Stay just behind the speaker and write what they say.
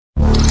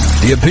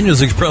The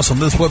opinions expressed on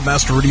this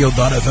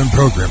WebmasterRadio.fm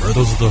program are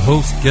those of the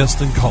host,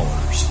 guests, and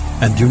callers,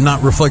 and do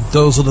not reflect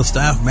those of the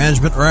staff,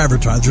 management, or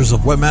advertisers of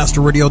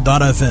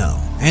WebmasterRadio.fm.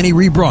 Any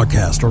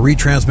rebroadcast or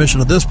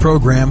retransmission of this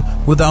program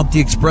without the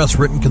express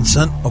written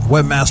consent of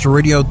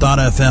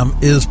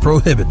WebmasterRadio.fm is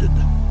prohibited.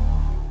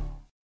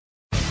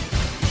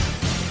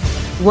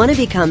 Want to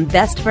become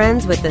best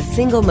friends with the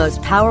single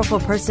most powerful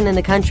person in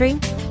the country?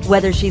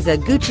 Whether she's a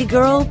Gucci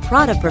girl,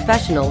 Prada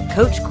professional,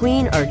 Coach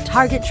queen, or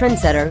Target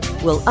trendsetter,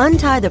 we'll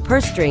untie the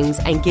purse strings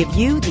and give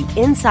you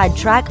the inside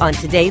track on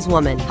today's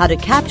woman. How to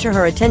capture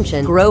her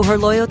attention, grow her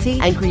loyalty,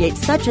 and create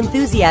such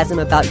enthusiasm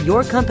about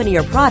your company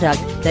or product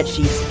that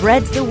she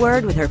spreads the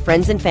word with her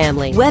friends and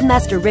family.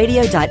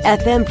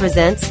 WebmasterRadio.fm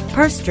presents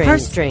Purse Strings.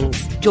 Purse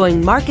Strings.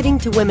 Join Marketing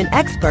to Women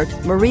expert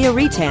Maria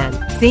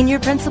Retan, Senior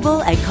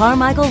Principal at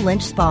Carmichael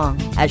Lynch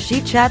Spong, as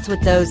she chats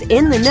with those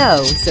in the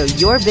know so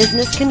your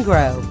business can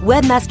grow.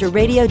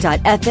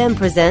 WebmasterRadio.fm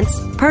presents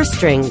Purse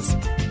Strings.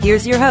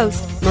 Here's your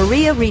host,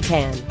 Maria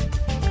Retan.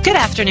 Good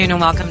afternoon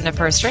and welcome to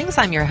Purse Strings.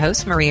 I'm your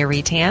host, Maria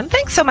Retan.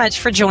 Thanks so much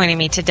for joining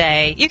me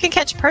today. You can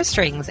catch Purse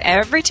Strings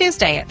every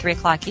Tuesday at 3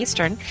 o'clock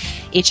Eastern.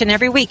 Each and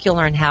every week you'll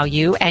learn how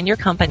you and your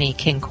company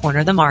can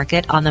corner the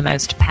market on the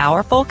most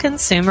powerful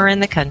consumer in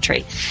the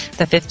country,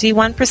 the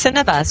 51%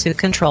 of us who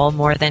control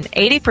more than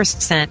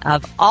 80%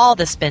 of all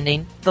the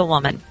spending, the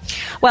woman.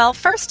 Well,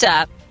 first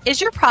up, is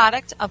your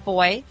product a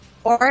boy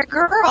or a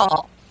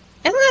girl?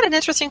 Isn't that an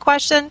interesting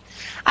question?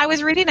 I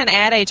was reading an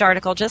Ad Age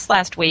article just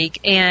last week,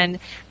 and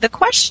the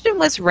question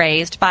was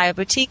raised by a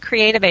boutique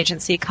creative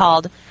agency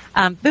called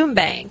Boom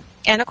Bang.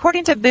 And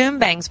according to Boom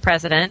Bang's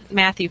president,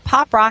 Matthew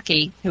Pop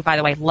Rocky, who, by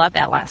the way, love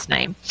that last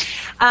name,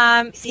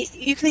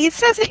 he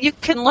says that you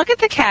can look at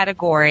the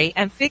category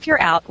and figure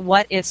out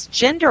what its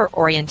gender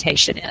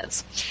orientation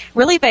is,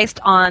 really based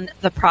on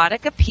the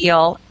product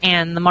appeal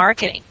and the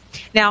marketing.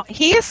 Now,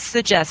 he is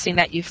suggesting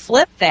that you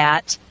flip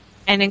that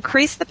and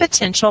increase the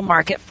potential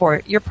market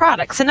for your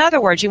products. In other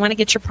words, you want to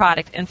get your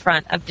product in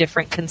front of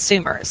different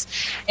consumers.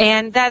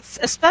 And that's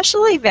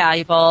especially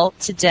valuable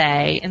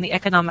today in the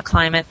economic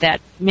climate that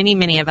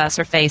many of us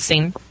are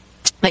facing,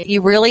 that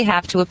you really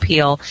have to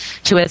appeal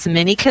to as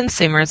many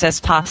consumers as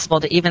possible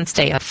to even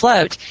stay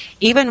afloat,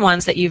 even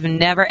ones that you've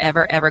never,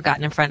 ever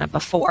gotten in front of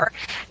before.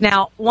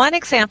 Now, one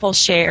example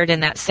shared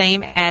in that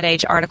same Ad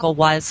Age article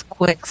was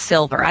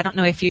Quiksilver. I don't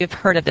know if you've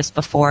heard of this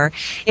before.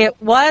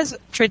 It was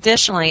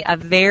traditionally a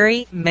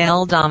very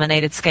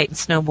male-dominated skate and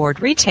snowboard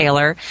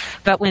retailer,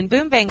 but when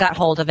Boom Bang got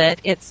hold of it,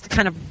 it's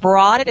kind of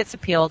broadened its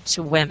appeal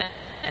to women.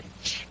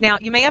 Now,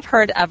 you may have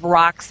heard of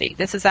Roxy.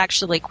 This is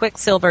actually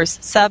Quiksilver's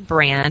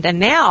sub-brand, and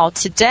now,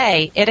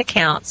 today, it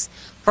accounts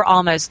for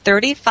almost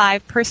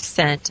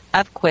 35%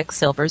 of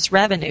Quiksilver's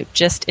revenue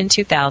just in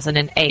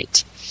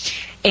 2008.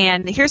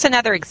 And here's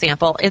another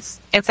example. It's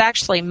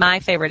actually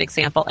my favorite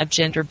example of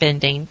gender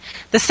bending.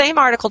 The same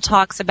article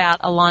talks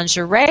about a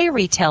lingerie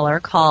retailer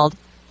called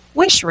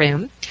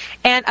Wishroom,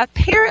 and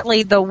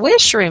apparently the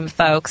Wishroom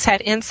folks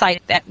had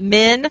insight that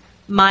men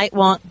might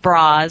want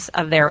bras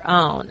of their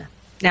own.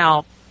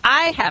 Now,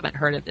 I haven't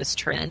heard of this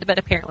trend, but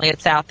apparently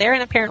it's out there,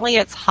 and apparently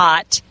it's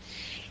hot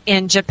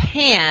in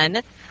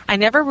Japan. I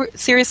never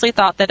seriously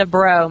thought that a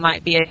bro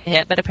might be a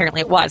hit, but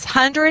apparently it was.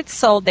 Hundreds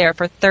sold there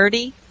for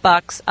 $30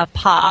 a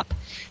pop.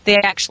 They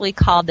actually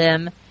called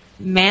them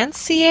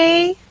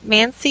Manciers.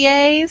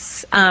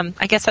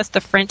 I guess that's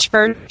the French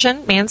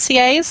version,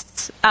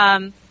 Manciers.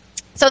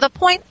 So the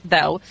point,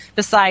 though,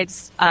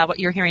 besides what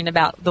you're hearing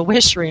about the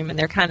Wishroom and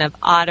their kind of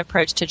odd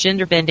approach to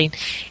gender bending,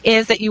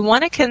 is that you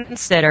want to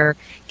consider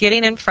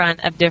getting in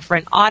front of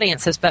different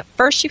audiences. But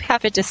first you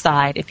have to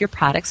decide if your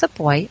product's a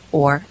boy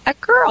or a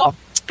girl.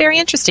 Very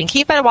interesting.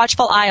 Keep a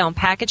watchful eye on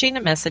packaging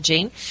and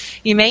messaging.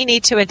 You may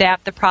need to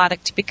adapt the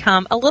product to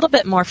become a little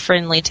bit more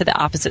friendly to the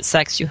opposite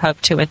sex you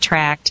hope to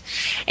attract.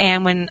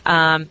 And when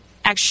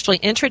actually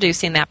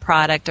introducing that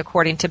product,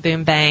 according to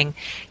Boom Bang,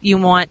 you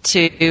want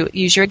to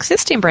use your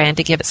existing brand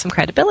to give it some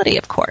credibility,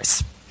 of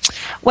course.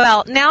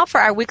 Well, now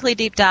for our weekly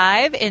deep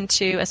dive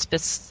into a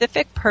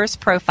specific purse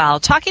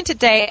profile. Talking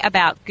today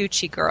about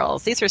Gucci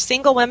girls. These are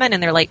single women in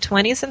their late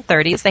 20s and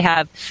 30s. They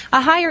have a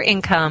higher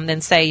income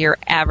than, say, your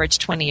average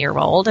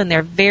 20-year-old, and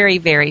they're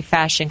very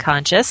fashion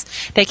conscious.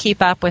 They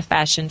keep up with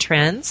fashion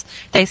trends.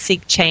 They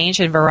seek change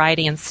in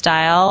variety and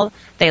style.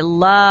 They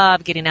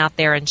love getting out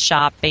there and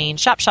shopping.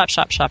 Shop.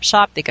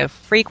 They go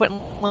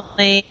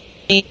frequently.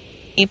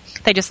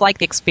 They just like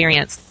the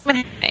experience.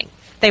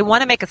 They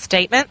want to make a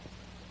statement.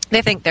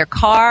 They think their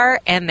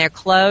car and their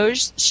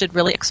clothes should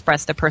really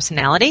express their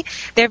personality.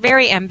 They're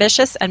very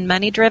ambitious and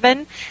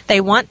money-driven. They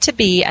want to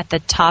be at the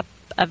top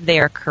of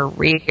their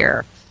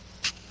career.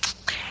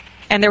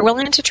 And they're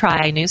willing to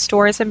try new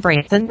stores and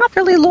brands and not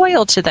really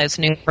loyal to those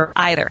new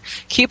either.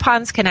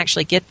 Coupons can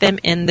actually get them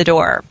in the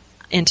door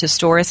into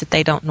stores that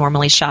they don't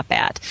normally shop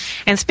at.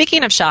 And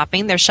speaking of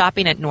shopping, they're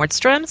shopping at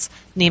Nordstrom's,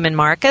 Neiman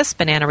Marcus,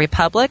 Banana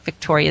Republic,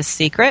 Victoria's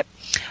Secret.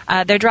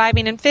 They're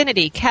driving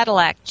Infiniti,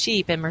 Cadillac,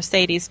 Jeep, and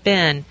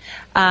Mercedes-Benz.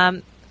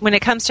 When it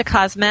comes to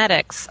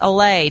cosmetics,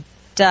 Olay,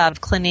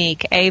 Dove,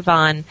 Clinique,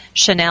 Avon,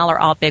 Chanel are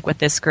all big with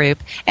this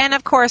group. And,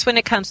 of course, when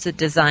it comes to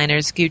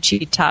designers,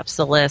 Gucci tops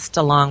the list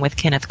along with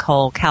Kenneth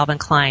Cole, Calvin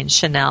Klein,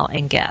 Chanel,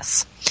 and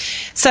Guess.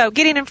 So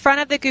getting in front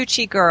of the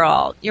Gucci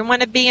girl, you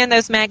want to be in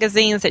those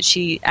magazines that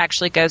she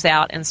actually goes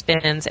out and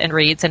spins and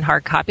reads in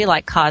hard copy,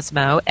 like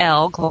Cosmo,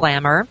 Elle,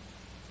 Glamour,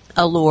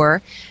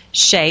 Allure,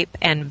 Shape,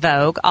 and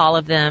Vogue. All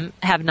of them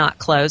have not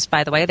closed,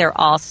 by the way. They're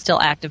all still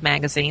active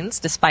magazines,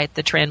 despite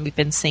the trend we've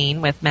been seeing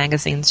with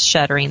magazines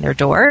shuttering their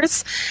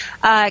doors.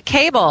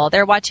 Cable,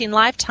 they're watching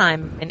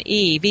Lifetime and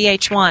E,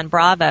 VH1,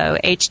 Bravo,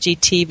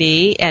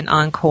 HGTV, and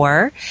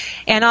Encore.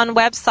 And on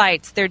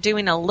websites, they're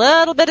doing a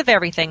little bit of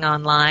everything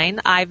online.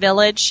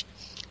 iVillage,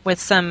 with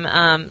some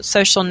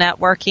social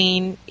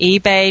networking,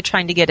 eBay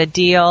trying to get a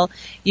deal,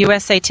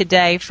 USA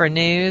Today for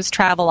news,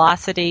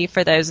 Travelocity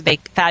for those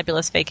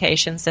fabulous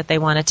vacations that they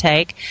want to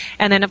take,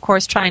 and then, of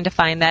course, trying to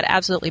find that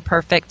absolutely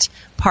perfect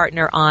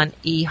partner on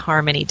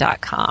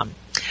eHarmony.com.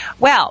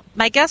 Well,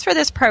 my guest for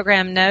this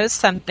program knows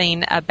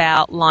something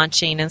about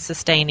launching and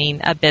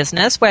sustaining a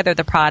business, whether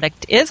the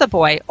product is a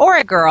boy or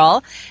a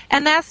girl,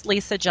 and that's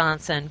Lisa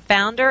Johnson,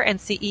 founder and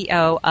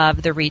CEO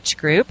of The Reach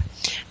Group.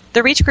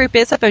 The Reach Group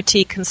is a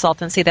boutique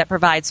consultancy that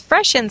provides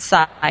fresh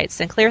insights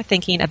and clear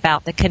thinking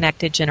about the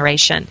connected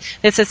generation.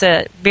 This is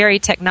a very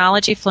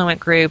technology-fluent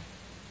group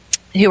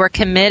who are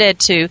committed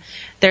to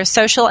their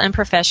social and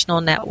professional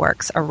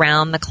networks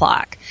around the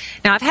clock.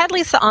 Now, I've had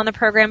Lisa on the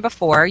program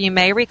before. You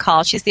may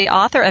recall she's the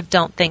author of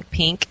Don't Think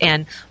Pink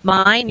and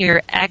Mind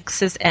Your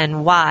X's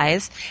and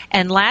Y's.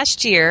 And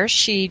last year,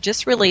 she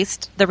just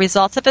released the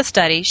results of a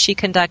study she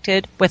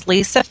conducted with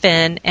Lisa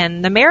Finn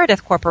and the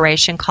Meredith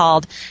Corporation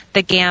called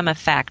The Gamma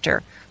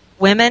Factor: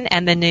 Women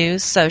and the New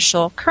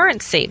Social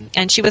Currency.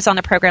 And she was on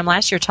the program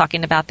last year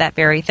talking about that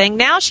very thing.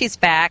 Now she's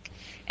back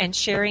and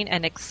sharing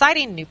an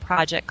exciting new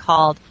project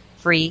called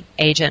Free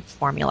Agent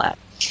Formula.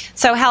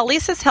 So how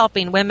Lisa's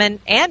helping women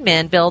and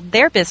men build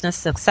their business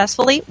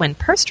successfully when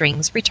Purse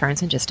Strings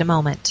returns in just a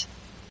moment.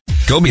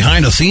 Go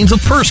behind the scenes of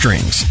Purse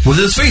Strings with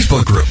his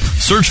Facebook group.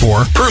 Search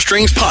for Purse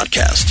Strings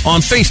Podcast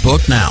on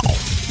Facebook now.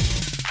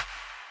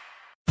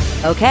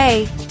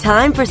 Okay,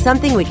 time for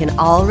something we can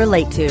all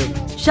relate to.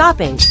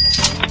 Shopping.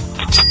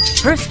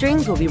 Purse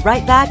Strings will be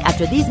right back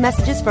after these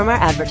messages from our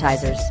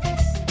advertisers.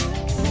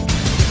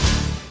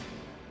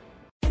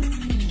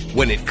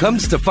 When it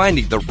comes to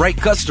finding the right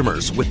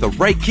customers with the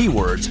right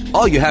keywords,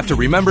 all you have to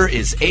remember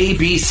is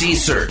ABC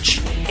Search.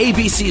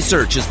 ABC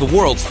Search is the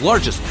world's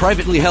largest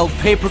privately held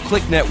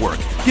pay-per-click network,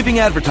 giving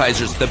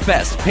advertisers the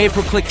best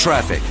pay-per-click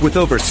traffic with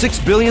over 6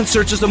 billion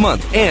searches a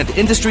month and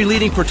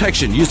industry-leading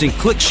protection using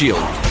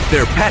ClickShield.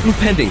 Their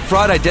patent-pending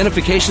fraud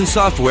identification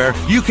software,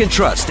 you can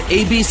trust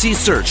ABC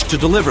Search to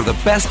deliver the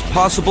best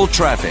possible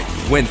traffic.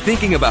 When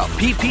thinking about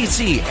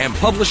PPC and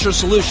publisher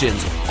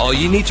solutions, all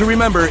you need to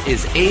remember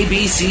is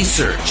ABC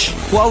Search.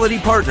 Quality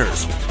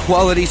partners,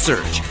 quality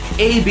search.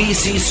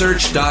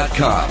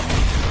 abcsearch.com.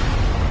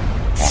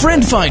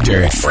 Friend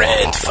Finder.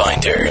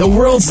 The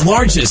world's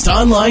largest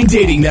online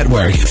dating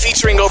network,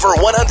 featuring over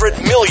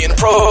 100 million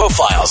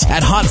profiles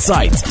at hot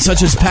sites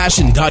such as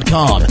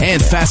Passion.com and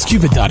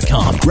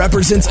FastCupid.com,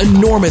 represents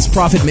enormous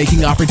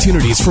profit-making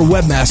opportunities for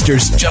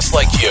webmasters just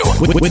like you.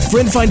 With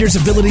Friend Finder's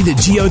ability to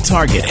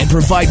geo-target and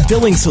provide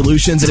billing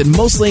solutions in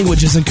most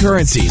languages and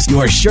currencies, you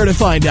are sure to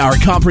find our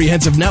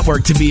comprehensive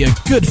network to be a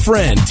good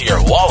friend to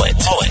your wallet.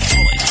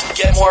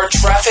 Get more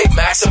traffic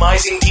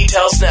maximizing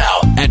details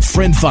now at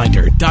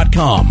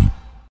friendfinder.com.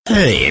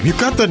 Hey, have you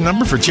got the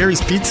number for Jerry's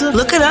Pizza?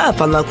 Look it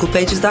up on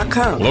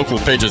localpages.com.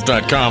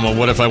 Localpages.com? Well,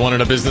 what if I wanted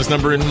a business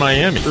number in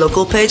Miami?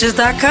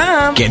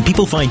 Localpages.com. Can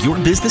people find your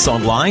business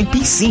online?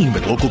 Be seen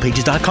with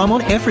localpages.com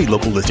on every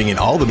local listing in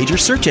all the major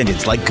search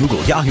engines like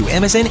Google, Yahoo,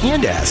 MSN,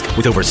 and Ask.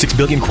 With over 6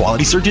 billion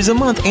quality searches a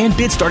month and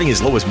bids starting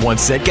as low as 1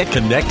 cent, get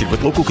connected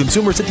with local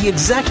consumers at the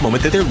exact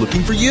moment that they're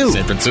looking for you.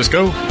 San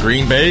Francisco,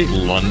 Green Bay,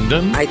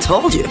 London. I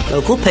told you.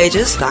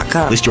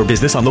 Localpages.com. List your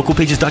business on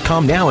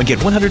localpages.com now and get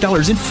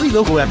 $100 in free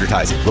local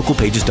advertising.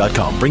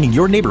 Localpages.com, bringing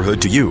your neighborhood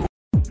to you.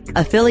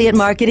 Affiliate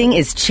marketing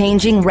is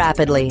changing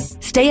rapidly.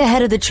 Stay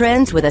ahead of the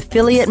trends with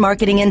Affiliate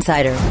Marketing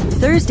Insider.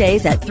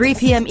 Thursdays at 3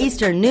 p.m.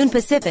 Eastern, noon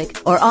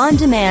Pacific, or on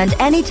demand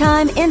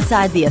anytime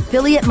inside the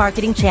Affiliate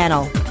Marketing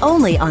channel.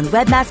 Only on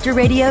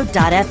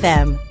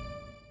webmasterradio.fm.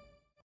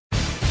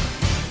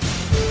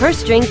 Purse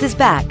Strings is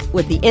back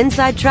with the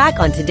inside track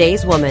on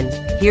today's woman.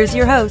 Here's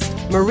your host,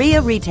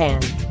 Maria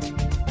Retan.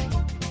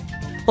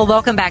 Well,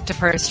 welcome back to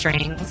Purse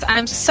Strings.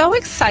 I'm so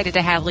excited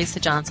to have Lisa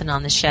Johnson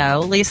on the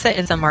show. Lisa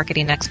is a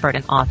marketing expert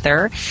and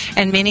author,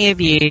 and many of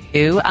you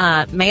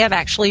may have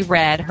actually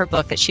read her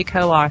book that she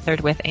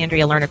co-authored with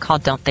Andrea Lerner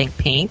called Don't Think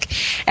Pink.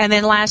 And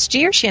then last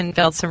year, she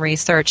unveiled some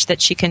research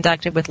that she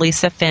conducted with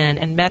Lisa Finn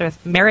and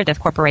Meredith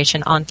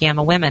Corporation on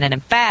Gamma Women. And in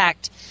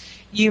fact,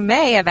 you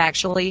may have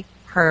actually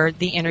heard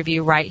the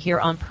interview right here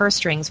on Purse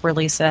Strings where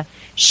Lisa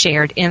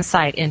shared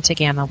insight into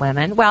Gamma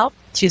Women. Well,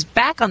 she's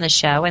back on the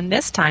show, and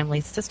this time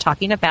Lisa's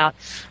talking about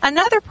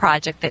another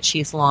project that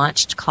she's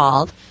launched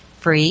called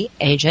Free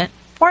Agent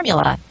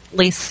Formula.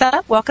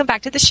 Lisa, welcome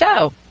back to the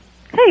show.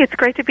 Hey, it's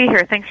great to be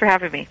here. Thanks for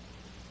having me.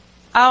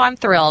 Oh, I'm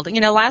thrilled.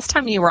 Last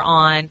time you were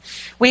on,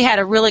 we had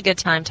a really good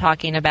time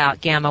talking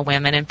about Gamma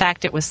Women. In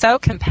fact, it was so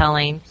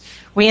compelling.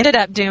 We ended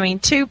up doing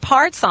 2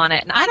 parts on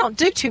it, and I don't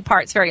do 2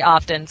 parts very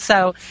often.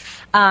 So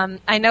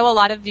I know a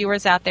lot of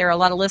viewers out there, a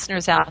lot of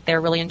listeners out there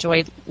really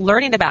enjoyed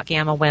learning about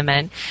Gamma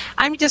Women.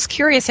 I'm just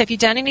curious, have you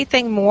done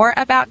anything more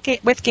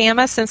with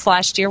Gamma since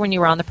last year when you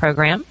were on the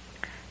program?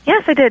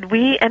 Yes, I did.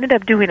 We ended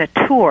up doing a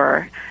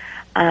tour,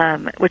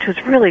 which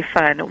was really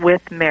fun,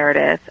 with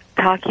Meredith,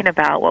 talking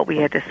about what we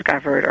had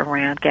discovered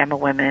around Gamma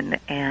Women,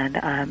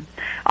 and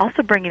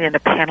also bringing in a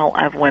panel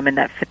of women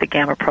that fit the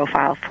Gamma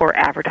profile for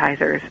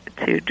advertisers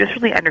to just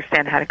really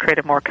understand how to create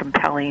a more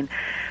compelling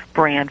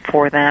brand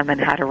for them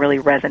and how to really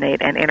resonate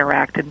and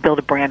interact and build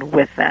a brand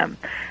with them.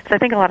 So I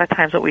think a lot of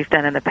times what we've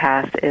done in the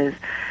past is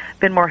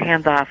been more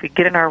hands-off. We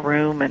get in our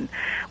room and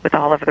with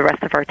all of the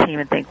rest of our team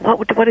and think,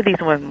 what do these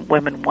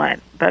women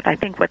want? But I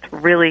think what's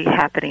really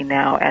happening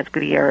now as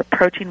we are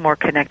approaching more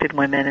connected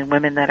women and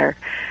women that are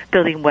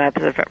building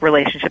webs of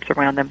relationships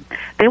around them,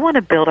 they want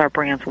to build our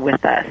brands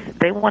with us.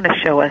 They want to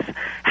show us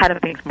how to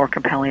make things more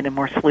compelling and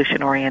more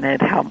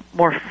solution-oriented, how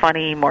more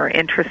funny, more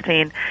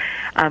interesting,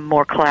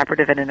 more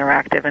collaborative and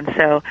interactive. And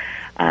so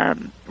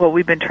what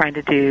we've been trying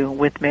to do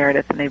with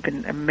Meredith, and they've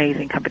been an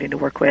amazing company to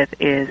work with,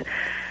 is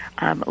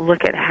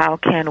look at how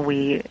can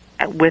we,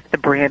 with the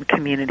brand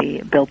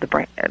community, build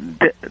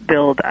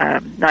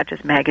not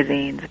just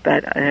magazines,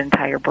 but an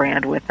entire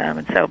brand with them.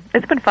 And so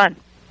it's been fun.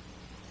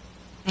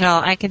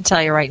 Well, I can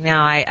tell you right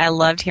now, I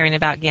loved hearing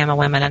about Gamma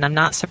Women, and I'm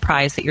not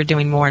surprised that you're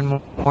doing more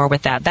and more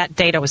with that. That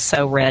data was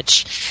so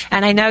rich.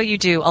 And I know you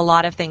do a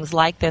lot of things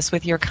like this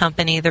with your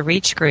company, the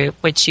Reach Group,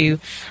 which you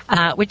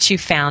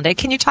founded.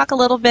 Can you talk a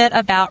little bit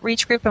about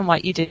Reach Group and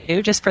what you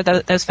do, just for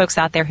those folks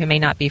out there who may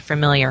not be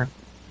familiar?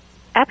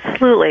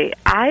 Absolutely.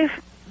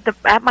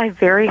 At my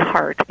very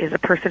heart is a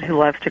person who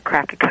loves to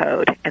crack a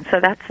code, and so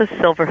that's the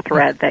silver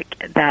thread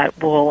that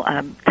will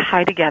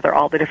tie together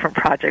all the different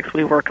projects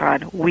we work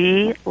on.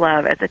 We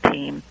love, as a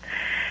team,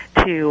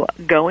 to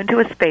go into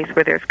a space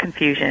where there's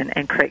confusion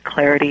and create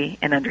clarity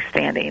and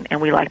understanding, and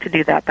we like to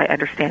do that by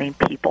understanding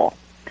people.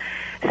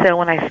 So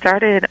when I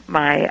started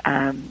my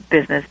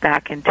business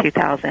back in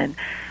 2000,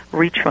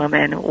 Reach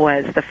Women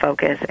was the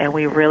focus, and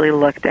we really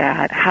looked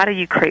at how do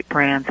you create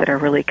brands that are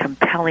really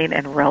compelling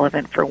and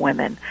relevant for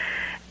women,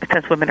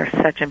 since women are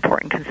such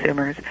important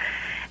consumers.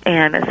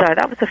 And so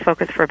that was the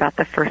focus for about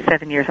the first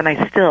 7 years, and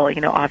I still,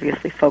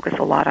 obviously focus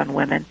a lot on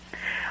women.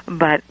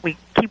 But we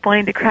keep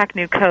wanting to crack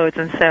new codes,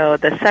 and so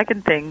the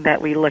second thing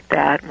that we looked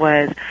at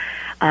was,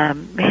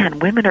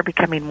 women are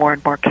becoming more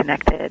and more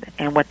connected,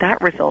 and what that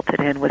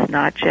resulted in was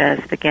not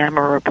just the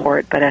Gamma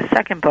Report, but a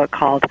second book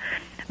called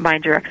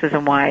Mind Your X's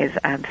and Y's,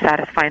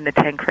 Satisfying the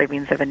 10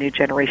 Cravings of a New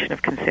Generation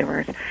of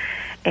Consumers.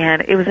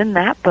 And it was in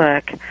that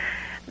book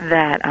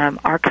that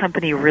our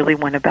company really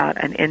went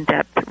about an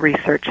in-depth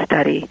research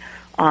study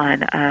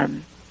on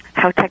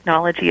how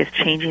technology is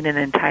changing an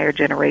entire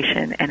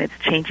generation, and it's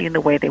changing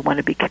the way they want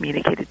to be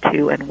communicated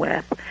to and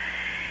with.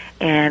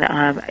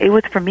 And it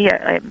was, for me,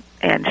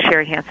 and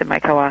Sherry Hansen, my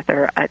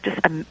co-author, just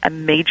a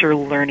major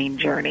learning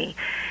journey.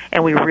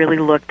 And we really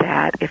looked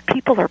at, if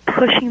people are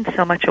pushing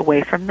so much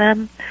away from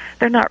them,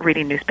 they're not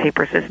reading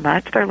newspapers as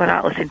much, they're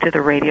not listening to the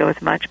radio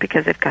as much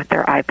because they've got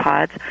their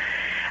iPods,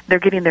 they're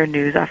getting their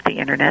news off the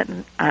internet.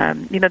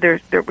 And, we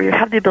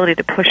have the ability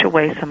to push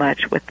away so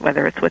much, with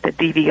whether it's with a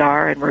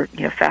DVR and we're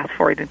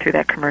fast-forwarding through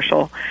that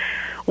commercial.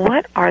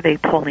 What are they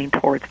pulling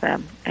towards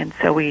them? And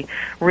so we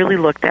really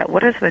looked at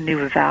what are the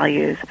new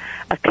values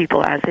of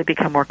people as they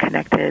become more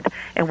connected,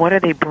 and what are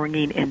they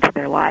bringing into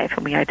their life.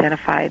 And we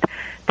identified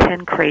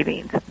 10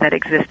 cravings that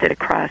existed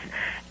across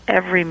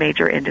every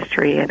major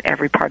industry and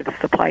every part of the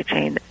supply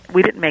chain.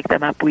 We didn't make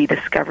them up. We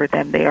discovered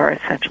them. They are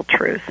essential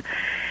truths.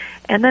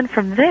 And then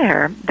from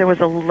there was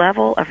a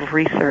level of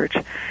research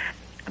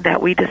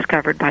that we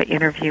discovered by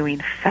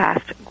interviewing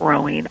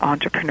fast-growing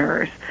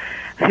entrepreneurs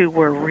who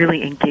were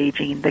really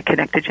engaging the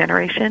connected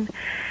generation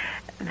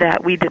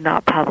that we did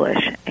not publish.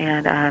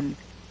 And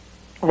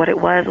what it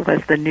was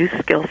the new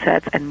skill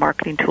sets and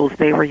marketing tools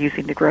they were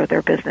using to grow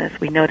their business.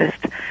 We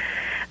noticed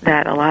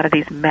that a lot of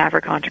these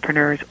maverick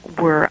entrepreneurs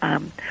were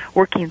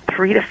working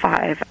 3 to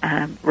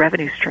 5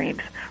 revenue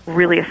streams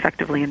really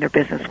effectively in their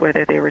business,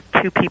 whether they were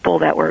 2 people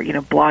that were,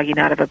 blogging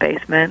out of a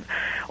basement,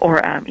 or,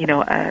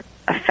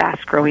 a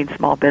fast-growing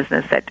small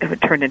business that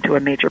turned into a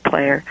major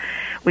player.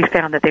 We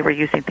found that they were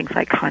using things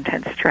like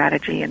content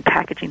strategy and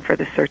packaging for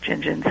the search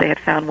engines. They had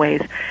found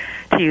ways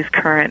to use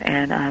current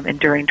and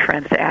enduring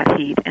trends to add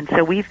heat. And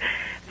so we've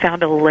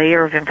found a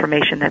layer of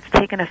information that's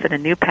taken us in a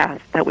new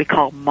path that we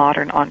call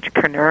modern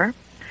entrepreneur.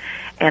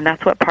 And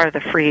that's what part of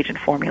the Free Agent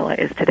formula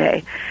is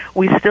today.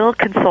 We still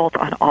consult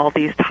on all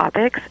these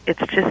topics.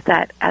 It's just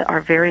that at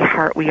our very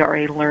heart, we are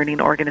a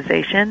learning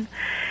organization,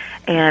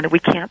 and we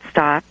can't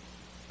stop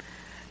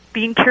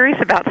being curious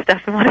about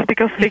stuff and wanting to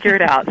go figure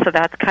it out. So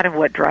that's kind of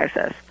what drives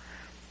us.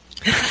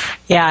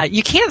 Yeah,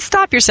 you can't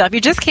stop yourself.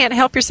 You just can't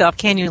help yourself,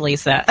 can you,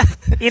 Lisa?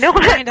 You know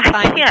what? I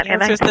can't,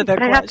 and I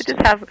have to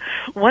just have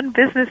one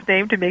business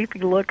name to make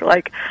me look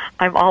like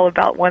I'm all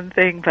about one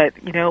thing. But,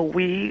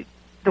 we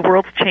the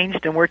world's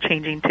changed and we're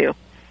changing too.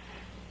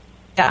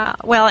 Yeah,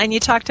 well, and you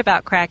talked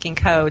about cracking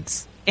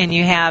codes, and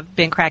you have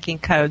been cracking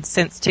codes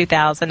since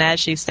 2000,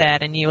 as you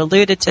said, and you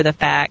alluded to the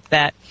fact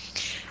that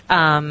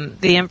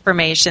the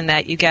information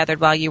that you gathered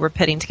while you were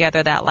putting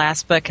together that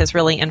last book has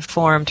really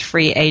informed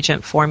Free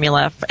Agent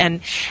Formula.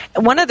 And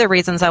one of the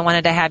reasons I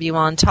wanted to have you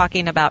on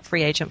talking about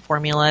Free Agent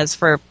Formula is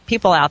for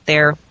people out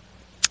there.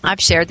 I've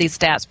shared these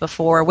stats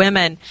before.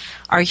 Women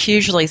are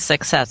hugely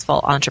successful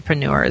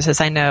entrepreneurs,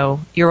 as I know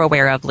you're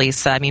aware of,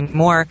 Lisa. I mean,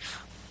 more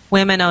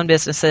women-owned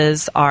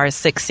businesses are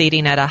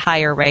succeeding at a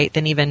higher rate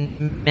than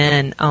even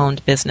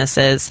men-owned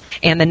businesses,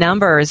 and the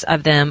numbers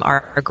of them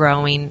are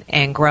growing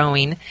and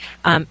growing,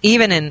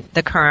 even in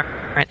the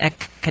current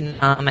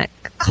economic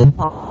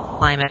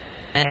climate.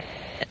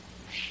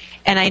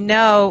 And I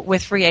know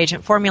with Free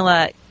Agent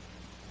Formula,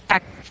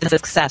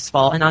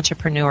 successful and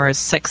entrepreneurs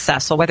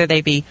successful, whether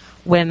they be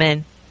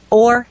women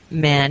or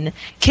men.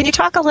 Can you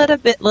talk a little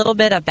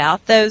bit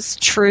about those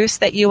truths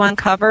that you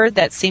uncovered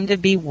that seem to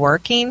be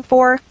working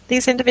for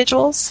these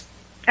individuals?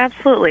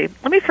 Absolutely.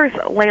 Let me first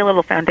lay a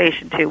little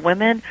foundation, too.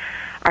 Women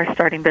are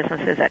starting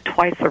businesses at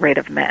twice the rate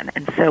of men,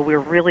 and so we're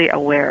really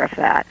aware of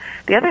that.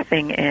 The other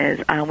thing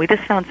is we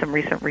just found some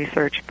recent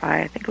research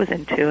by, I think it was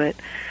Intuit,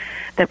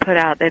 that put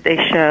out that they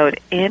showed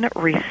in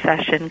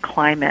recession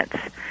climates,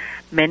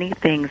 many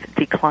things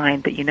decline,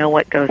 but you know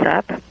what goes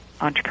up?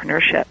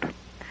 Entrepreneurship.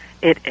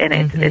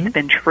 It's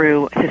been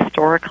true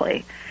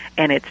historically,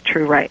 and it's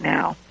true right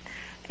now.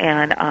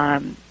 And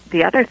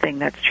the other thing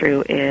that's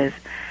true is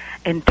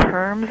in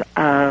terms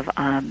of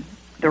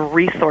the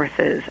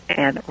resources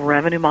and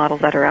revenue models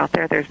that are out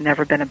there, there's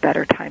never been a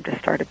better time to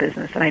start a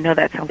business. And I know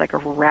that sounds like a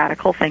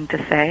radical thing to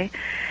say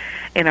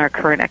in our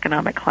current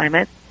economic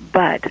climate,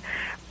 but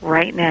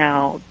right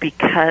now,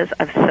 because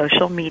of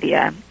social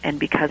media and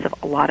because of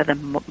a lot of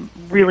the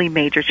really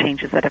major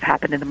changes that have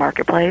happened in the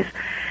marketplace,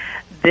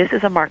 this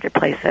is a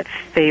marketplace that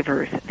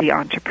favors the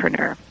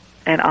entrepreneur,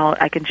 and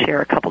I can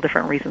share a couple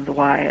different reasons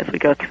why as we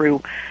go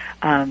through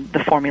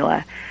the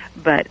formula.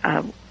 But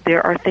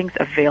there are things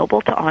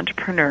available to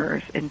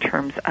entrepreneurs in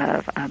terms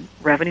of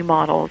revenue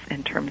models,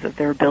 in terms of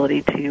their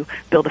ability to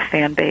build a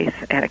fan base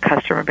and a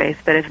customer base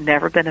that has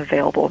never been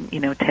available,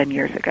 10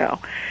 years ago.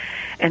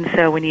 And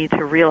so we need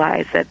to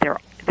realize that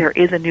there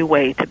is a new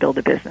way to build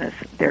a business.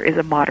 There is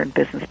a modern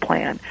business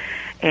plan.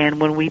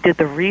 And when we did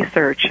the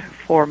research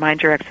for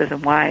Mind Your X's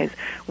and Y's,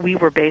 we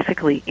were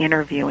basically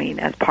interviewing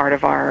as part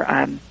of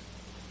our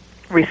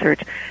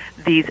research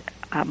these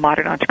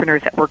modern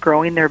entrepreneurs that were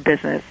growing their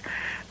business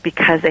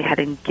because they had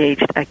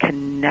engaged a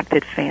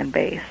connected fan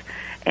base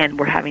and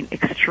were having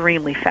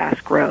extremely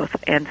fast growth.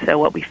 And so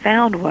what we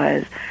found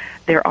was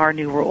there are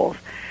new rules.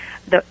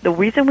 The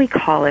reason we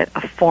call it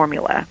a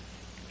formula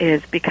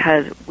is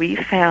because we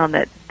found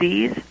that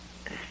these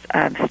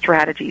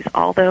strategies,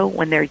 although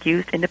when they're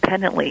used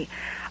independently,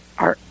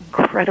 are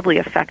incredibly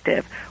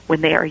effective.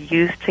 When they are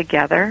used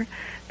together,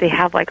 they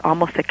have like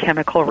almost a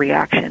chemical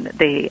reaction.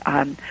 They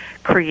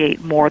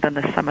create more than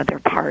the sum of their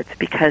parts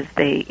because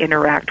they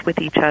interact with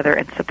each other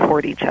and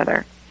support each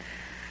other.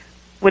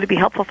 Would it be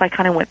helpful if I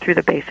kind of went through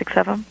the basics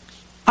of them?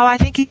 Oh, I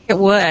think it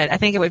would. I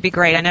think it would be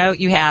great. I know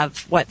you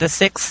have the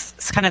six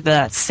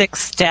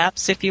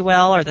steps, if you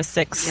will, or the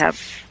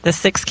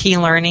six key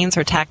learnings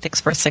or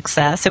tactics for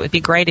success. It would be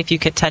great if you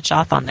could touch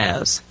off on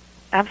those.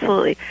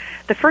 Absolutely.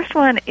 The first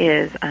one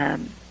is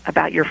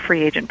about your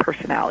free agent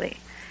personality.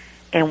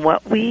 And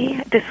what we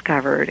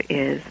discovered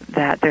is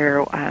that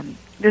there's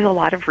a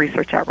lot of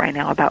research out right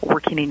now about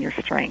working in your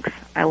strengths.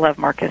 I love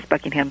Marcus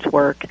Buckingham's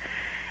work,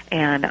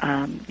 and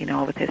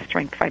with his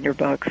Strength Finder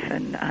books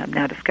and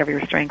now Discover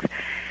Your Strengths.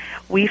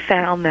 We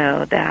found,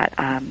 though,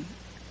 that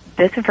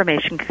this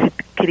information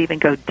could even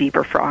go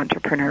deeper for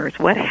entrepreneurs.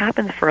 What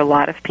happens for a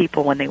lot of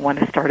people when they want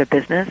to start a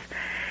business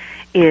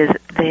is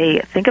they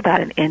think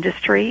about an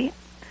industry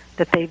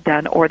that they've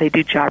done, or they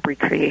do job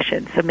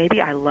recreation. So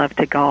maybe I love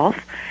to golf,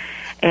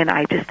 and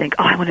I just think,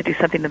 I want to do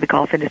something in the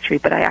golf industry,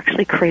 but I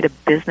actually create a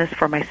business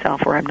for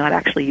myself where I'm not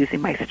actually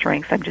using my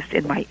strengths, I'm just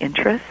in my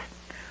interests.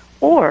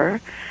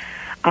 Or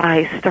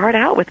I start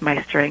out with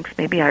my strengths.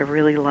 Maybe I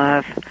really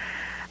love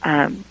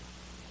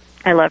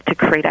to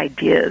create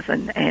ideas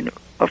and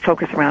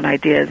focus around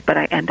ideas, but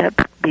I end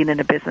up being in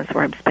a business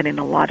where I'm spending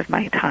a lot of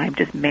my time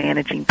just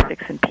managing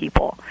projects and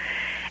people.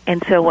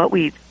 And so what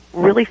we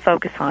really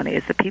focus on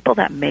is the people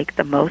that make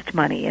the most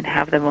money and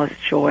have the most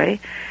joy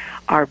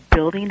are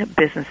building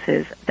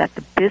businesses that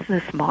the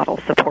business model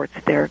supports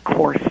their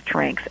core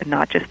strengths and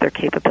not just their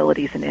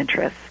capabilities and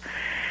interests.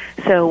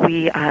 So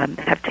we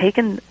have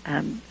taken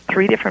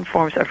 3 different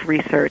forms of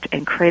research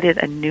and created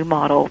a new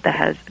model that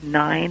has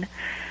 9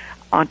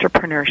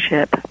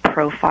 entrepreneurship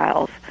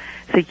profiles.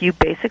 So you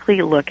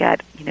basically look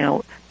at,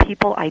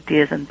 people,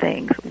 ideas, and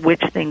things.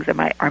 Which things am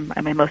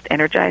I most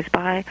energized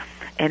by?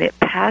 And it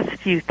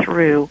passes you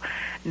through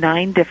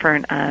 9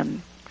 different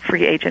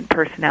free agent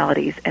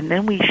personalities, and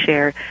then we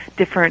share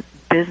different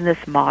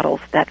business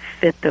models that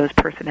fit those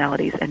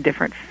personalities and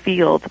different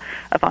fields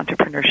of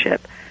entrepreneurship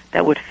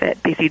that would fit.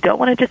 Because you don't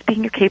want to just be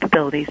in your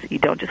capabilities. You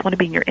don't just want to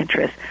be in your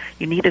interests.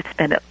 You need to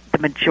spend the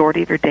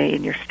majority of your day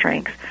in your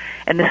strengths.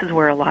 And this is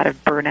where a lot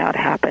of burnout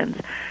happens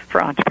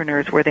for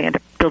entrepreneurs, where they end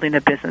up building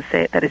a business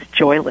that is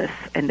joyless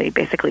and they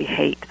basically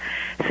hate.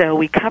 So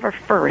we cover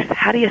first,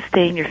 how do you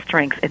stay in your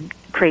strengths and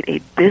create a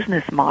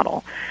business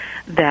model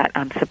that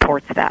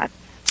supports that.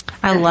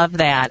 I love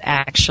that,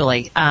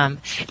 actually.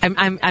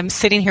 I'm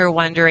sitting here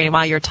wondering,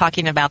 while you're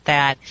talking about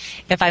that,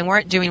 if I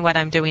weren't doing what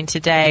I'm doing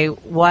today,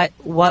 what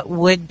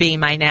would be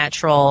my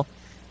natural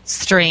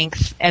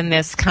strength and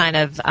this kind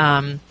of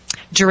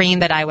dream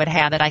that I would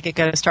have that I could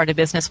go start a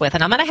business with?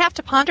 And I'm going to have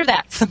to ponder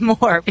that some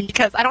more,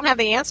 because I don't have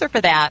the answer for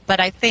that. But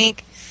I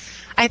think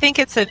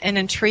it's an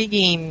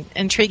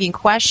intriguing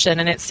question,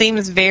 and it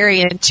seems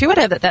very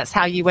intuitive that that's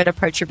how you would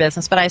approach your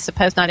business. But I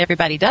suppose not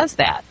everybody does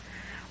that.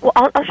 Well,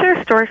 I'll share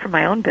a story from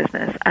my own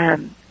business.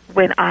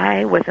 When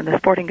I was in the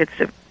sporting goods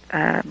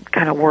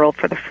kind of world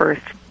for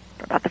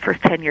about the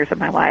first 10 years of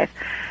my life,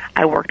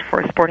 I worked for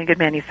a sporting good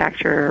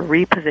manufacturer,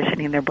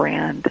 repositioning their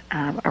brand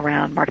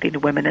around marketing to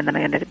women, and then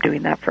I ended up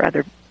doing that for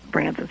other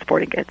brands and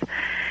sporting goods.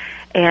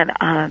 And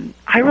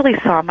I really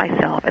saw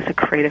myself as a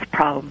creative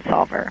problem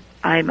solver.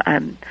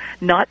 I'm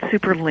not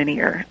super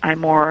linear. I'm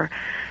more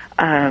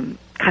kind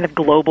of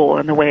global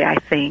in the way I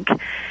think.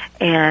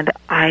 And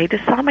I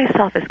just saw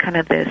myself as kind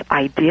of this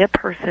idea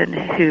person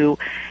who,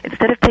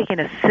 instead of taking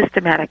a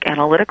systematic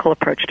analytical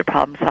approach to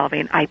problem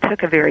solving, I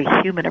took a very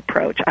human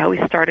approach. I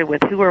always started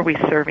with who are we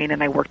serving,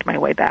 and I worked my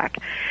way back.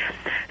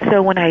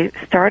 So when I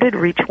started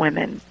Reach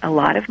Women, a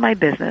lot of my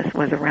business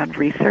was around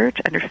research,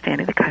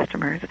 understanding the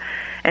customers,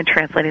 and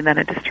translating that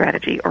into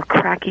strategy, or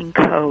cracking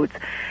codes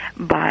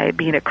by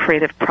being a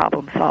creative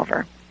problem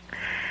solver.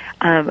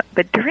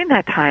 But during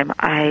that time,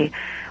 I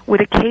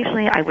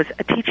was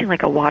teaching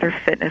like a water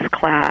fitness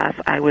class.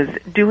 I was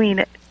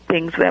doing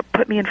things that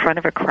put me in front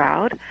of a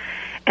crowd,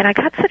 and I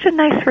got such a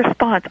nice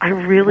response. I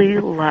really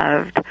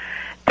loved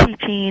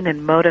teaching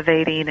and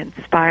motivating,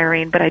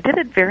 inspiring, but I did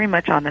it very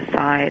much on the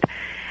side,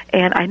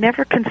 and I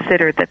never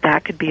considered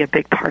that could be a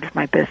big part of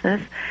my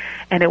business.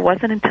 And it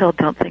wasn't until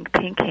Don't Think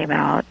Pink came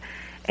out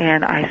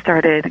and I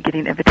started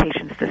getting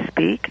invitations to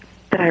speak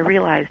that I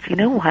realized, you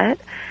know what?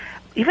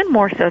 Even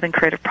more so than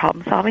creative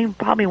problem solving,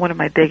 probably one of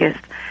my biggest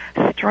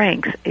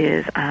strengths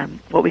is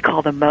what we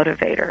call the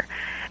motivator,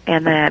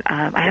 and that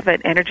I have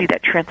an energy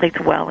that translates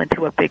well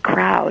into a big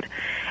crowd.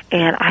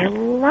 And I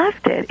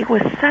loved it. It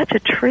was such a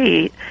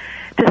treat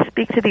to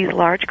speak to these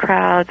large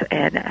crowds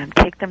and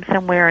take them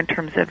somewhere in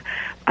terms of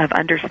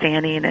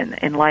understanding and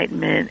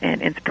enlightenment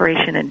and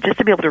inspiration, and just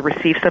to be able to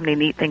receive so many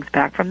neat things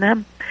back from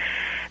them.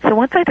 So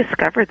once I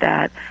discovered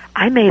that,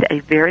 I made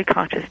a very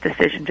conscious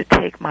decision to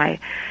take my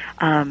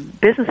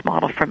business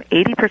model from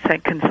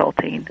 80%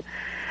 consulting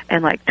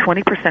and like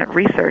 20%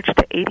 research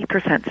to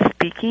 80%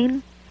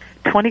 speaking,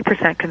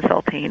 20%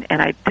 consulting,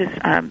 and I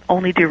just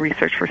only do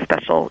research for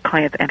special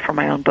clients and for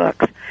my own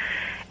books.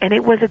 And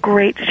it was a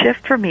great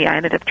shift for me. I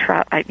ended up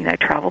I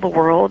travel the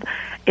world.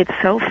 It's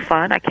so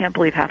fun. I can't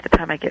believe half the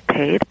time I get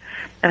paid,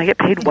 and I get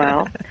paid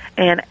well.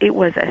 And it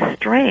was a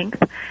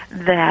strength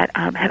that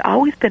had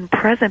always been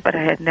present, but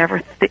I had never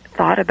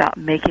thought about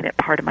making it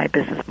part of my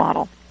business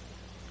model.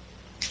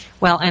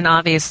 Well, and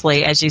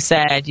obviously, as you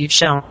said, you've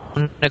shown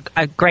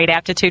a great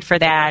aptitude for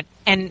that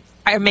and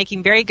are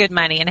making very good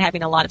money and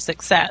having a lot of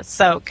success.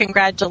 So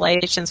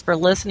congratulations for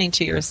listening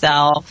to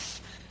yourself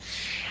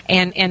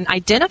and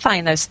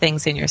identifying those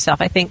things in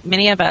yourself. I think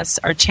many of us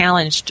are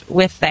challenged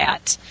with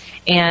that.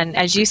 And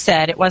as you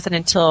said, it wasn't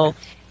until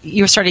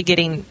you started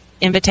getting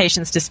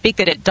invitations to speak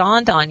that it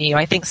dawned on you.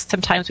 I think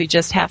sometimes we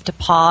just have to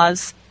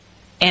pause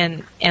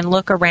and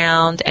look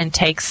around and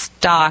take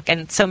stock.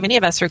 And so many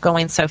of us are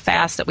going so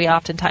fast that we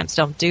oftentimes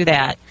don't do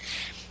that.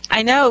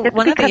 I know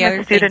one of the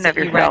other things that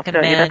you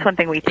recommend, that's one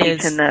thing we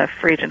teach in the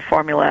Free Agent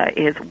Formula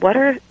is what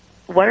are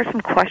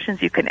some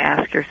questions you can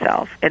ask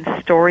yourself and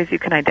stories you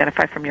can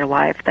identify from your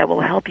life that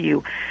will help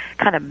you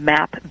kind of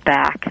map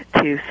back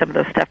to some of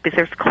those stuff, because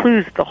there's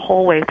clues the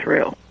whole way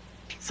through.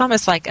 It's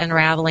almost like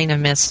unraveling a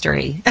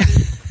mystery.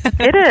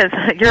 It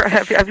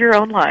is, of your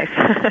own life.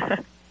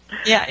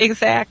 Yeah,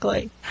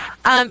 exactly.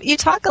 You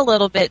talk a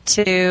little bit,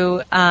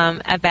 too,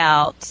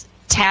 about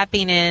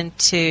tapping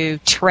into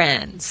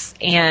trends.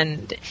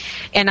 And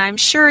I'm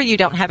sure you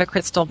don't have a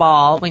crystal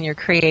ball when you're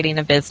creating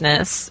a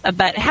business,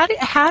 but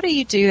how do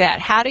you do that?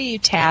 How do you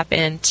tap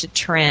into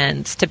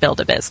trends to build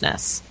a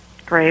business?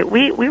 Great.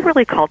 We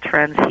really call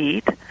trends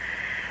heat,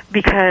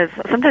 because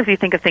sometimes you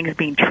think of things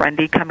being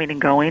trendy, coming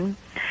and going.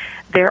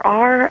 There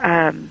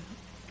are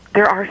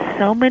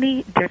so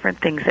many different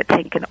things that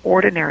take an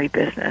ordinary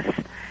business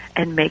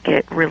and make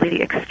it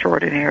really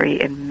extraordinary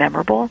and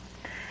memorable.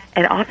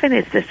 And often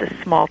it's just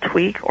a small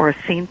tweak or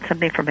seeing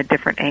something from a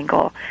different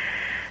angle.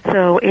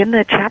 So in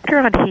the chapter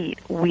on heat,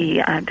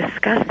 we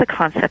discuss the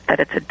concept that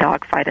it's a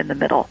dogfight in the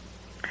middle.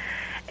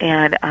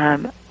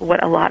 And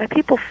what a lot of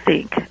people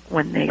think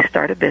when they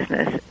start a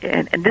business,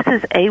 and this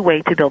is a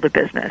way to build a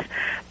business,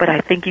 but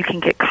I think you can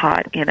get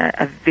caught in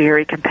a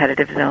very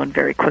competitive zone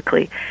very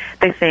quickly.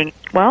 They think,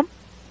 well,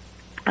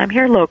 I'm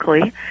here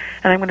locally,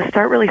 and I'm going to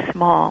start really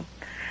small,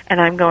 and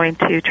I'm going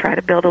to try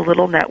to build a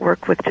little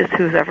network with just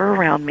who's ever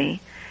around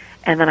me,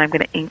 and then I'm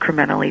going to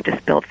incrementally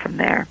just build from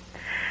there.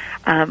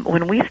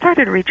 When we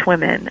started Reach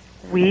Women,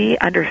 we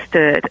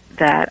understood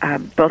that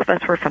both of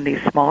us were from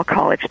these small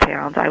college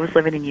towns. I was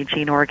living in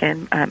Eugene,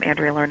 Oregon.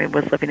 Andrea Lerner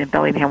was living in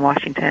Bellingham,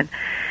 Washington.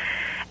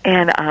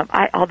 And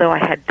although I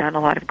had done a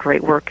lot of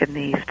great work in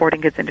the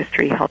sporting goods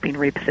industry, helping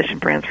reposition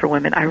brands for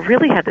women, I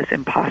really had this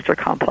imposter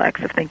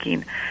complex of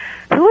thinking,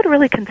 who would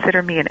really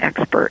consider me an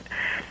expert?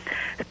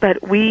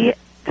 But we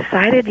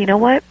decided, you know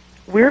what?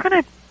 We're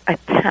going to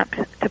attempt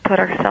to put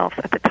ourselves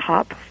at the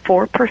top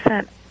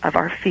 4% of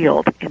our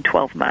field in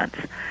 12 months.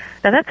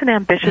 Now, that's an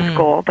ambitious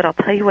goal, but I'll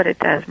tell you what it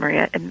does,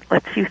 Maria. It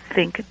lets you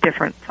think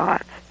different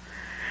thoughts.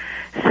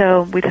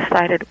 So we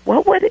decided,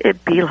 what would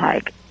it be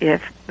like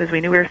if, as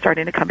we knew we were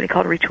starting a company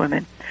called Reach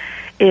Women,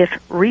 if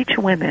Reach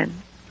Women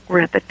were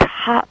at the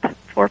top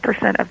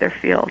 4% of their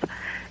field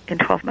in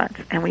 12 months?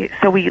 And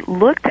we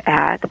looked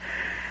at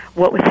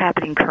what was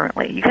happening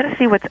currently. You got to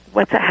see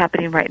what's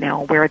happening right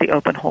now. Where are the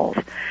open holes?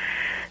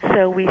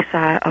 So we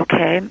saw,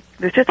 okay,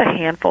 there's just a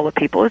handful of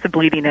people. It was a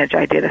bleeding edge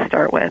idea to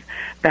start with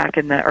back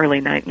in the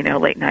late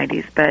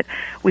 90s. But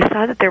we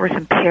saw that there were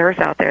some pairs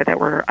out there that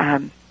were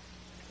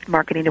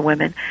marketing to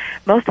women.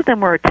 Most of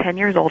them were 10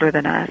 years older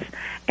than us,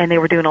 and they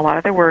were doing a lot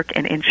of their work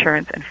in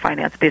insurance and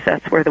finance because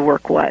that's where the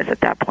work was at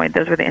that point.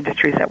 Those were the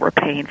industries that were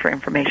paying for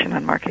information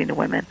on marketing to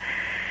women.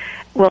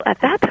 Well,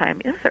 at that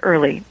time, it was the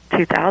early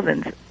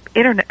 2000s,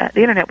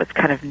 the Internet was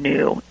kind of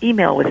new.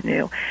 Email was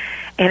new.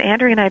 And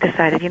Andrea and I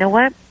decided, you know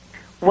what?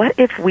 What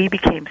if we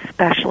became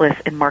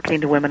specialists in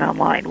marketing to women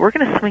online? We're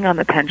going to swing on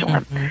the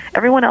pendulum.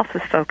 Everyone else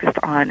is focused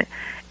on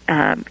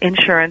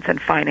insurance and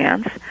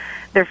finance.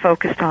 They're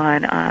focused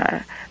on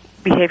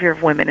behavior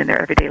of women in their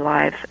everyday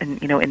lives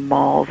and, in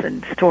malls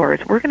and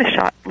stores. We're going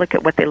to look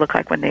at what they look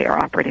like when they are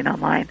operating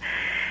online.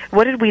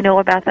 What did we know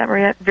about that,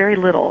 Maria? Very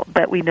little,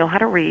 but we know how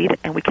to read,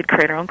 and we could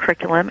create our own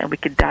curriculum, and we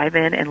could dive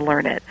in and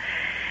learn it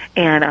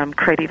and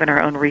create even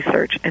our own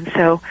research. And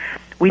so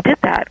we did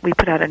that. We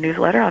put out a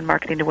newsletter on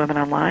marketing to women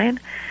online.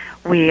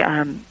 We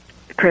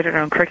created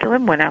our own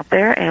curriculum, went out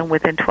there, and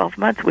within 12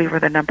 months, we were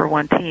the number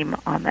one team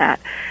on that.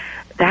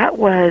 That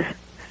was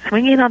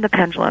swinging on the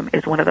pendulum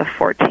is one of the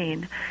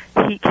 14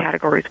 heat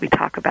categories we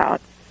talk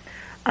about.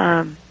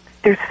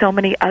 There's so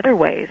many other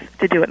ways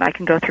to do it, and I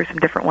can go through some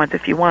different ones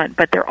if you want,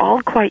 but they're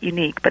all quite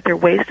unique. But they're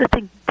ways to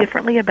think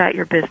differently about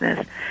your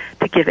business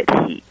to give it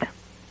heat.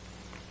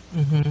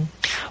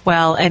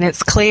 Well, and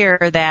it's clear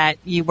that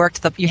you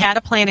had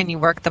a plan and you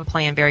worked the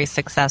plan very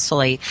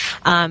successfully.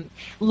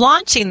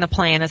 Launching the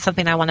plan is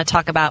something I want to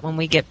talk about when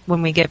we get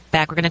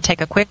back. We're going to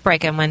take a quick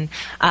break, and when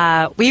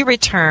we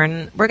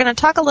return, we're going to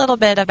talk a little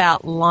bit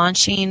about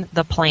launching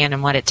the plan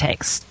and what it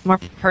takes. More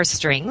Purse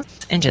Strings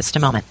in just a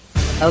moment.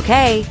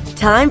 Okay,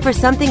 time for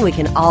something we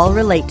can all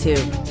relate to.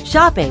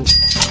 Shopping.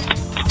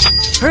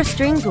 Purse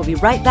Strings will be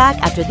right back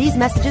after these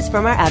messages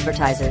from our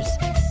advertisers.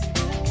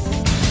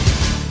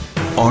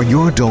 Are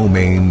your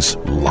domains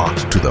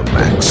locked to the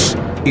max?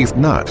 If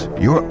not,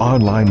 your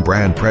online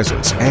brand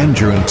presence and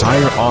your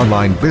entire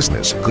online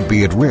business could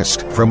be at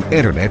risk from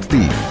internet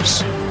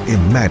thieves.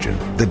 Imagine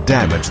the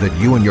damage that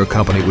you and your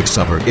company would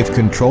suffer if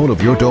control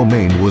of your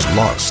domain was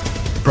lost.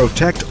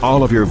 Protect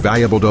all of your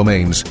valuable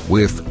domains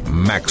with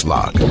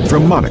MaxLock.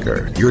 From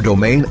Moniker, your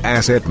domain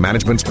asset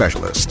management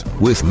specialist.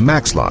 With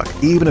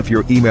MaxLock, even if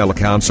your email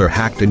accounts are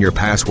hacked and your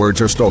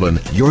passwords are stolen,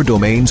 your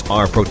domains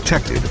are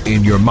protected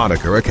in your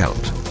Moniker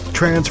account.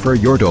 Transfer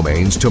your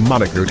domains to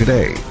Moniker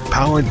today,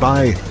 powered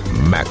by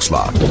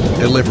MaxLock,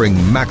 delivering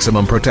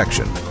maximum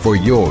protection for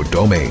your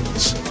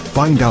domains.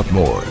 Find out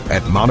more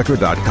at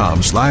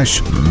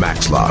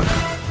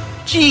moniker.com/MaxLock.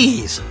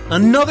 Geez,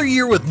 another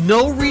year with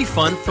no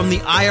refund from the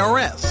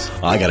IRS.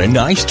 I got a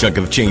nice chunk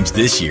of change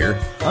this year.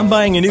 I'm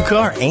buying a new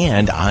car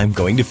and I'm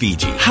going to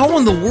Fiji. How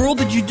in the world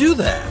did you do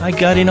that? I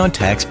got in on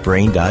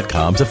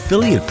TaxBrain.com's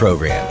affiliate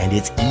program, and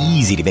it's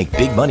easy to make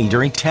big money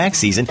during tax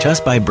season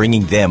just by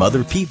bringing them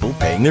other people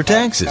paying their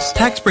taxes.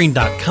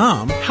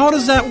 TaxBrain.com? How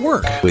does that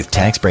work? With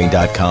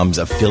TaxBrain.com's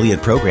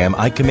affiliate program,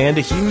 I command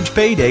a huge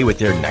payday with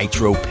their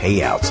Nitro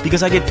payouts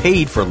because I get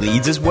paid for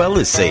leads as well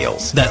as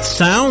sales. That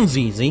sounds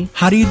easy.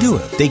 How do you do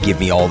it? They give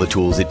me all the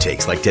tools it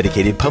takes, like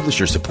dedicated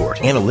publisher support,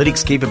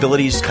 analytics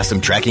capabilities, custom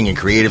tracking and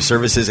creative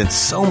services, and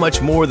so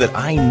much more that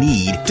I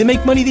need to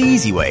make money the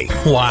easy way.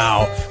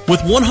 Wow.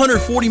 With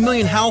 140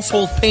 million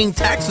households paying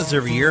taxes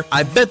every year,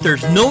 I bet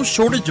there's no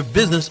shortage of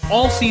business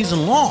all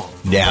season long.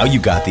 Now you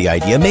got the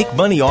idea. Make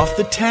money off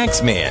the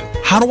tax man.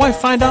 How do I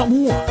find out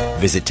more?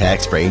 Visit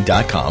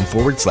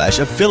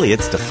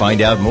TaxBrain.com/affiliates to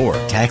find out more.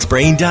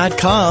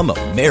 TaxBrain.com,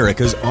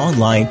 America's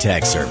online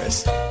tax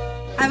service.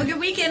 Have a good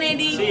weekend,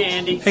 Andy. See you, Andy.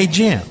 Andy. Hey,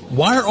 Jan,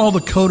 why are all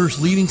the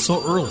coders leaving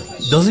so early?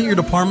 Doesn't your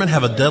department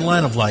have a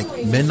deadline of like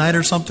midnight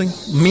or something?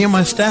 Me and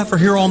my staff are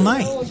here all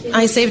night.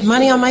 I saved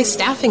money on my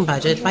staffing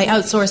budget by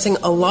outsourcing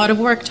a lot of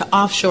work to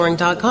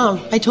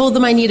offshoring.com. I told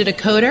them I needed a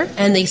coder,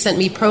 and they sent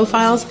me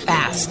profiles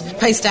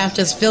fast. My staff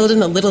just filled in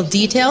the little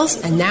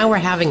details, and now we're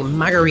having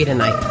margarita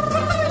night.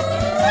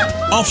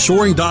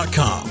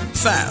 Offshoring.com.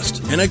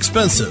 Fast,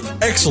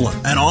 inexpensive, excellent,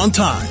 and on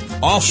time.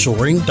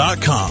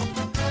 Offshoring.com.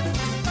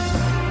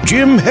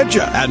 Jim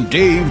Hedger and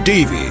Dave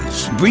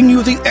Davies bring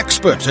you the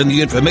experts and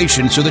the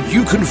information so that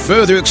you can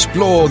further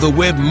explore the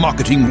web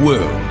marketing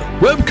world.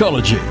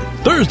 Webcology,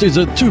 Thursdays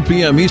at 2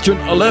 p.m. Eastern,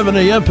 11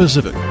 a.m.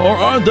 Pacific, or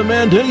on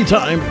demand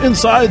anytime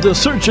inside the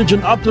Search Engine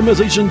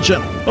Optimization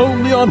channel,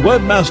 only on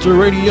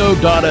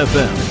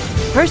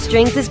webmasterradio.fm. Purse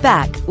Strings is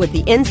back with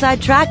the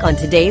inside track on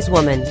today's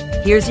woman.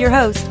 Here's your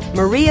host,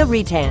 Maria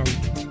Retan.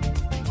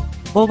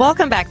 Well,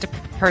 welcome back to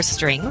Purse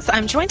Strings.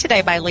 I'm joined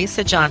today by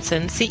Lisa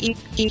Johnson,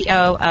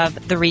 CEO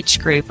of The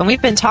Reach Group, and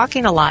we've been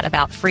talking a lot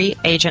about Free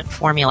Agent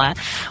Formula,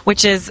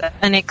 which is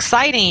an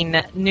exciting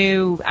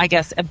new, I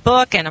guess, a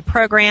book and a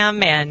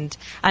program and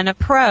an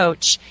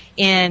approach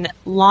in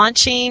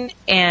launching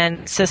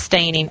and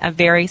sustaining a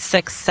very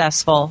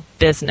successful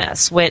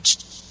business, which,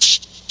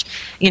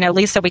 you know,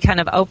 Lisa, we kind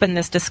of opened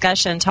this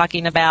discussion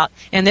talking about,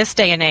 in this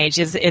day and age,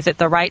 is it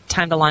the right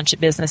time to launch a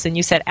business? And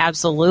you said,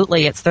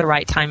 absolutely, it's the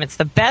right time. It's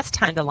the best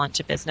time to launch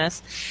a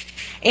business.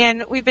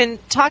 And we've been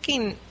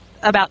talking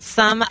about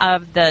some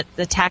of the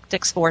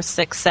tactics for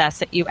success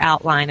that you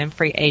outline in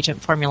Free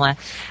Agent Formula.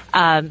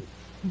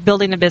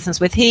 Building a business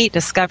with heat,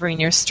 discovering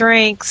your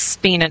strengths,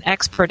 being an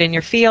expert in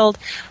your field.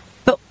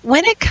 But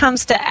when it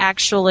comes to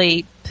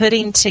actually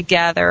putting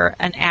together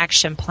an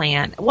action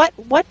plan,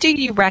 what do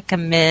you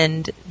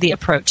recommend the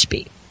approach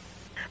be?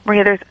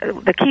 Maria,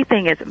 the key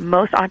thing is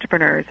most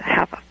entrepreneurs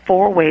have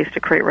 4 ways to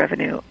create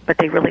revenue, but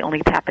they really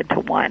only tap into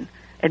 1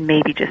 and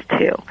maybe just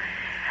 2.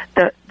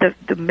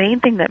 The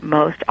main thing that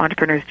most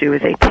entrepreneurs do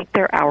is they take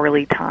their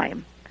hourly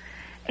time,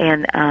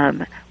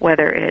 and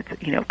whether it's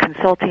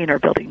consulting or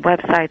building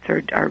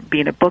websites or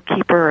being a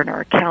bookkeeper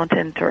or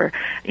accountant or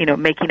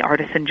making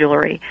artisan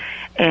jewelry,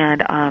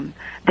 and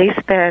they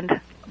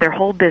spend their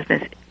whole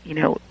business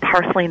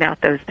parceling out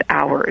those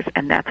hours,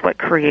 and that's what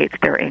creates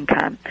their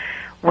income.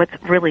 What's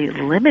really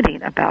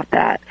limiting about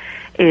that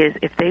is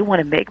if they want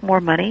to make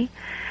more money,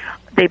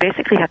 they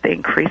basically have to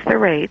increase their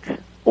rates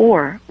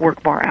or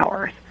work more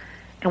hours.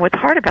 And what's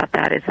hard about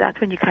that is that's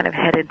when you kind of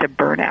head into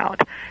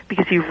burnout,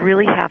 because you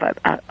really have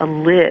a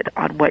lid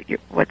on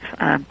what's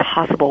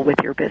possible with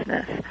your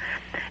business.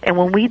 And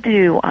when we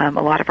do a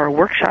lot of our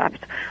workshops,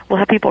 we'll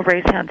have people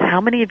raise hands. How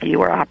many of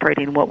you are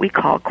operating what we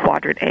call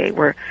Quadrant A,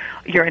 where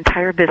your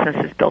entire business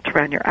is built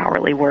around your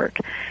hourly work?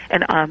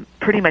 And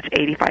pretty much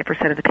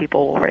 85% of the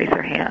people will raise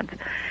their hands.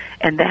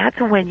 And that's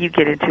when you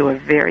get into a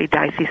very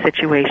dicey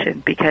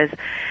situation, because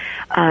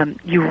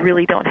you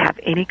really don't have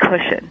any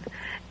cushion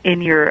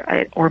in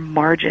your or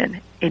margin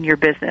in your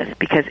business,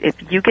 because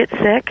if you get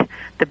sick,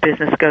 the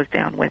business goes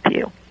down with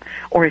you.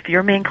 Or if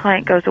your main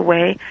client goes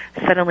away,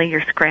 suddenly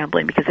you're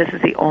scrambling, because this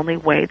is the only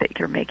way that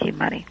you're making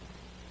money.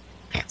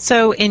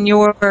 So in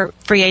your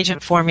Free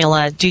Agent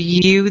Formula, do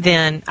you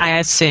then, I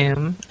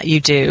assume you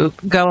do,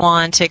 go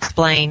on to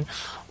explain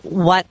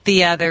what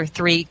the other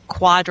 3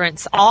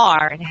 quadrants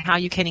are and how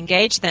you can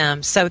engage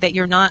them so that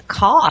you're not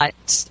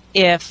caught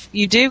if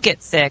you do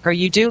get sick or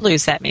you do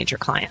lose that major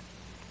client?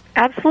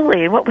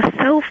 Absolutely. And what was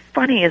so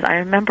funny is I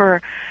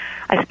remember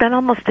I spent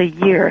almost a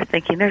year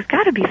thinking there's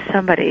got to be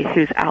somebody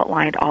who's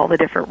outlined all the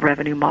different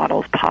revenue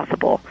models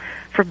possible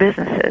for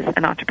businesses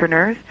and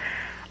entrepreneurs.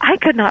 I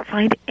could not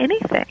find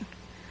anything.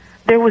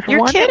 There was You're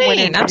one kidding. that went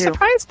into... I'm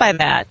surprised by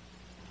that.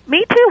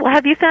 Me too. Well,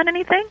 have you found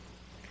anything?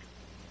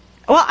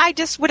 Well, I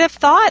just would have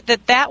thought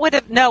that would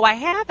have... No, I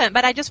haven't,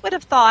 but I just would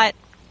have thought,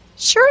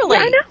 surely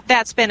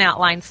that's been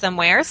outlined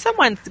somewhere.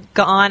 Someone's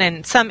gone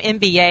and some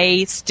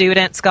MBA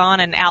student's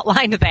gone and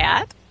outlined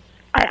that.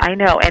 I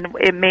know, and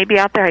it may be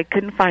out there. I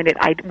couldn't find it.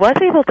 I was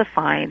able to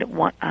find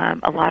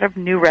a lot of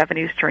new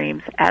revenue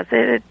streams as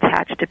it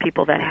attached to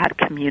people that had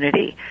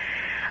community,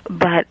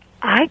 but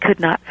I could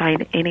not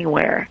find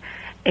anywhere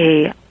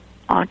a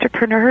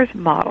entrepreneur's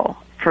model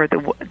for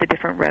the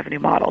different revenue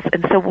models.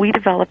 And so we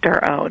developed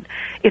our own.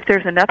 If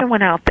there's another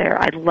one out there,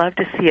 I'd love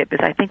to see it,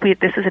 because I think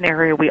this is an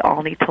area we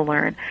all need to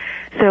learn.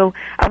 So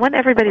I want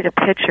everybody to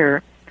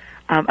picture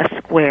a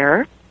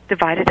square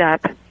divided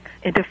up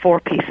into 4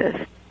 pieces.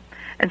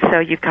 And so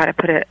you've got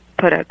to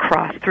put a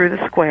cross through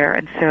the square.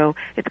 And so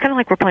it's kind of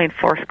like we're playing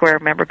Foursquare,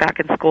 remember, back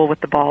in school with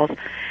the balls.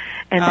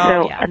 And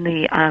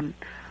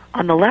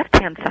on the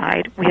left-hand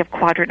side, we have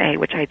Quadrant A,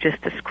 which I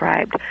just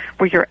described,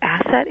 where your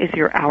asset is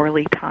your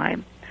hourly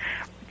time.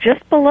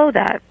 Just below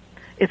that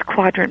is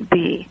Quadrant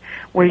B,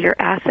 where your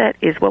asset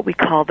is what we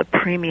call the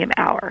premium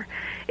hour.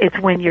 It's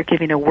when you're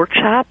giving a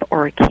workshop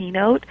or a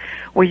keynote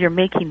where you're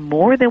making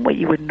more than what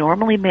you would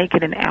normally make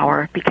in an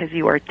hour because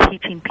you are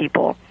teaching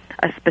people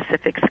a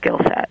specific skill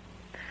set.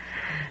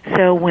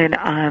 So when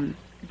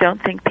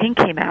Don't Think Pink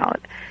came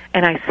out,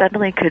 and I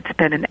suddenly could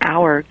spend an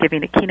hour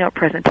giving a keynote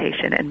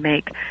presentation and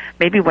make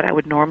maybe what I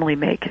would normally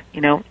make,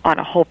 on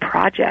a whole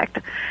project,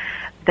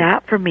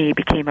 that for me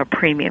became a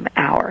premium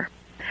hour.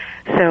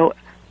 So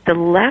the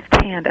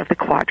left hand of the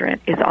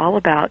quadrant is all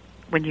about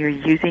when you're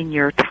using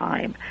your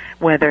time,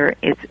 whether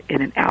it's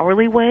in an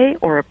hourly way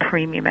or a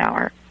premium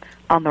hour.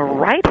 On the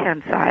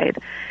right-hand side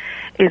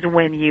is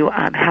when you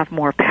have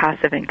more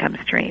passive income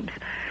streams.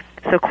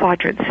 So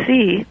quadrant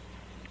C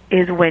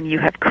is when you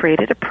have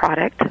created a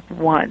product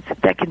once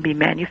that can be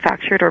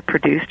manufactured or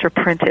produced or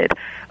printed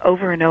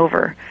over and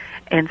over.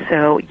 And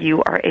so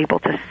you are able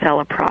to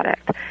sell a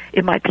product.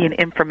 It might be an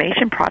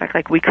information product,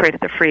 like we created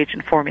the Free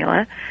Agent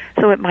Formula.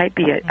 So it might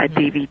be a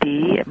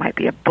DVD, it might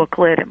be a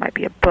booklet, it might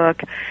be a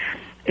book.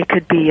 It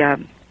could be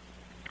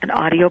an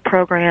audio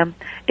program.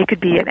 It could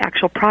be an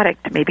actual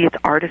product. Maybe it's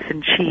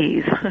artisan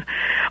cheese,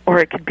 or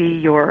it could be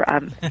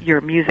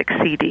your music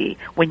CD.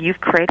 When you've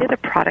created a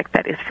product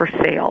that is for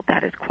sale,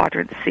 that is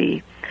quadrant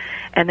C.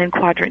 And then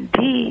quadrant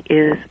D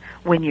is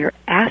when your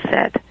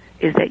asset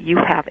is that you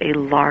have a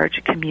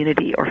large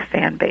community or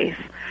fan base.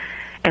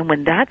 And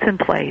when that's in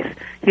place,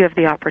 you have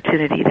the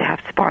opportunity to have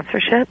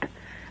sponsorship,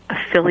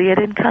 affiliate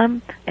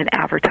income, and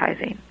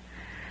advertising.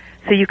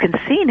 So you can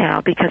see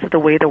now, because of the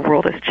way the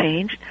world has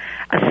changed,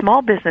 a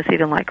small business,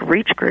 even like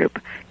Reach Group,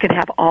 can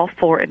have all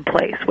four in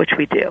place, which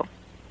we do.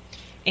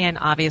 And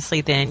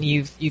obviously, then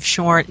you've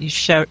shored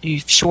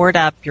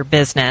up your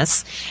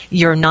business.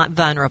 You're not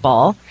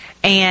vulnerable,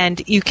 and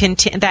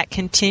that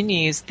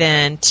continues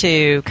then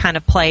to kind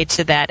of play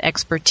to that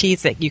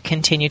expertise that you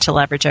continue to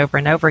leverage over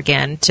and over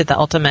again to the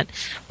ultimate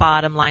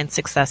bottom line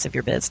success of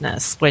your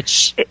business,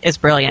 which is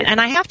brilliant. And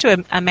I have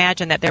to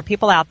imagine that there are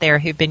people out there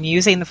who've been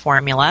using the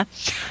formula.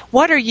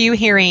 What are you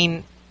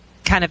hearing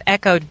kind of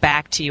echoed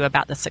back to you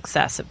about the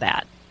success of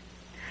that?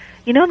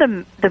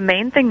 The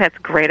main thing that's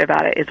great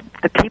about it is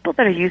the people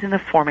that are using the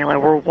formula,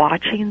 we're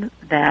watching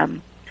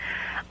them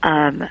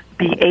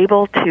be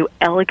able to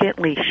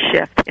elegantly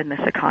shift in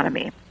this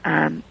economy.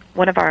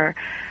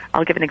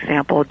 I'll give an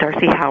example.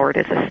 Darcy Howard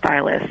is a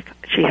stylist.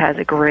 She has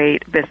a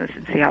great business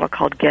in Seattle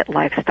called Get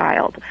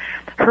Lifestyled.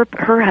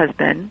 Her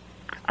husband,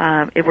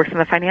 it works in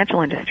the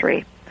financial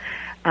industry.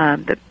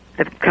 The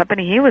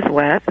company he was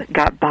with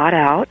got bought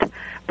out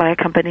by a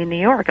company in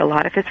New York. A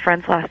lot of his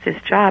friends lost his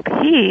job.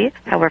 He,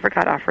 however,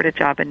 got offered a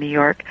job in New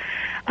York,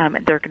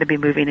 and they're going to be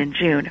moving in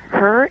June.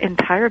 Her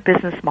entire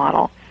business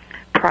model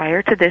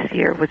prior to this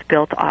year was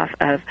built off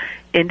of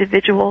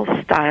individual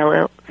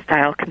style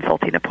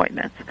consulting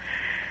appointments.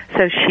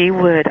 So she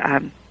would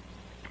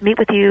meet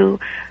with you.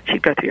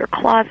 She'd go through your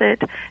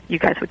closet. You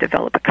guys would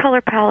develop a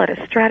color palette,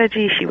 a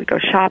strategy. She would go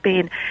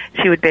shopping.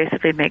 She would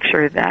basically make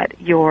sure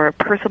that your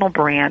personal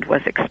brand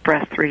was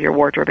expressed through your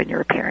wardrobe and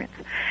your appearance.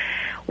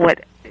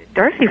 What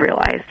Darcy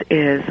realized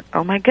is,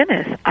 oh my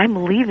goodness,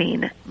 I'm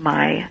leaving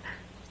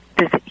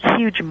this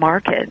huge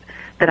market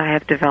that I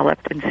have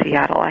developed in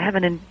Seattle. I have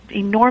an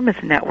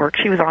enormous network.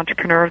 She was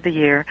Entrepreneur of the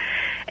Year,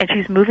 and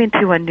she's moving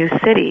to a new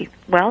city.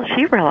 Well,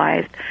 she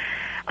realized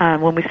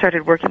when we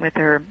started working with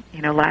her,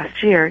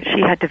 last year,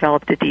 she had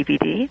developed a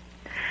DVD.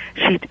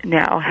 She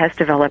now has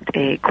developed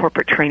a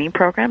corporate training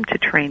program to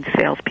train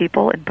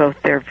salespeople in both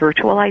their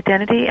virtual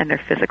identity and their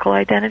physical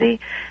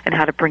identity and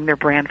how to bring their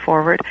brand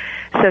forward.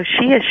 So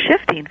she is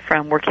shifting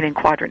from working in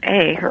Quadrant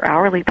A, her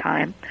hourly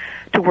time,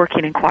 to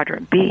working in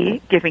Quadrant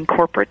B, giving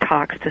corporate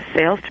talks to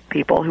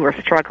salespeople who are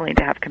struggling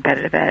to have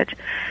competitive edge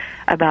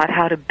about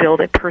how to build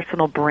a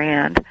personal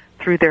brand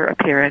through their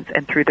appearance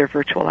and through their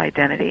virtual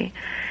identity.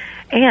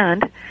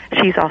 And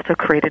she's also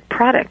created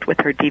product with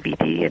her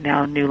DVD and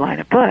now new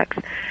line of books.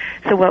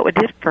 So what it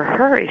did for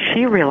her is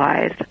she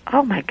realized,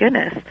 oh my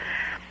goodness,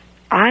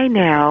 I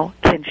now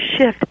can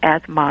shift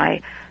as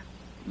my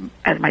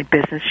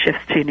business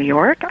shifts to New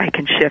York. I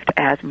can shift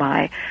as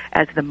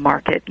the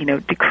market,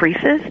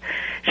 decreases.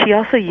 She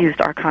also used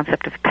our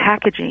concept of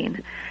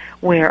packaging,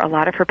 where a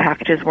lot of her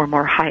packages were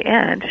more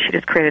high-end. She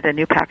just created a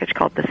new package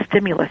called the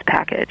Stimulus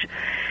Package,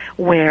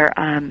 where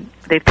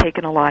they've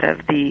taken a lot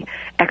of the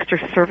extra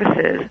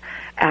services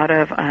out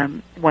of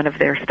one of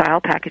their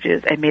style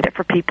packages and made it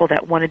for people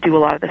that want to do a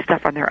lot of the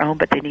stuff on their own,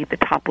 but they need the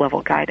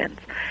top-level guidance.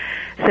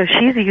 So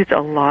she's used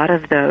a lot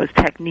of those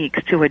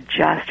techniques to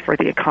adjust for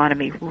the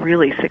economy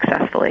really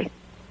successfully.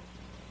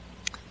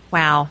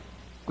 Wow.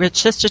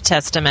 It's just a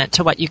testament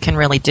to what you can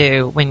really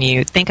do when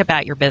you think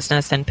about your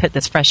business and put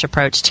this fresh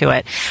approach to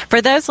it.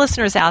 For those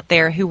listeners out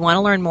there who want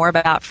to learn more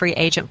about Free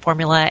Agent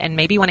Formula and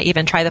maybe want to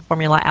even try the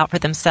formula out for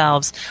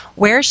themselves,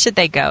 where should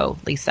they go,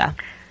 Lisa?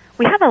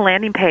 We have a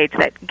landing page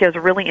that goes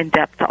really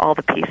in-depth to all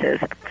the pieces,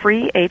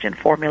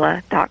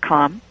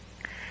 freeagentformula.com.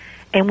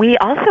 And we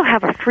also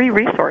have a free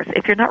resource.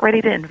 If you're not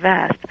ready to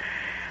invest,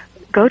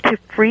 go to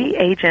Free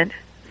Agent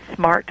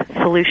Smart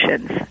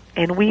Solutions,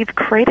 and we've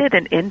created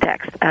an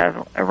index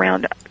of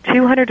around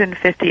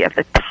 250 of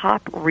the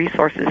top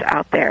resources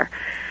out there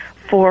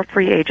for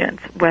free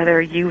agents. Whether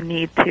you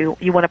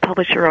want to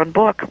publish your own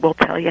book, we'll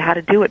tell you how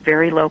to do it,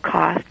 very low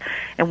cost,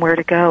 and where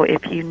to go.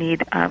 If you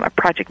need a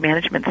project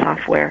management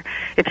software,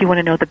 if you want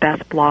to know the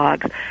best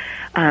blogs,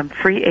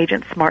 Free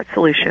Agent Smart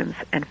Solutions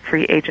and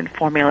Free Agent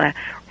Formula,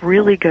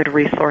 really good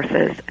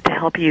resources to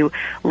help you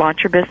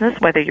launch your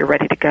business, whether you're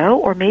ready to go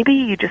or maybe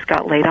you just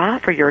got laid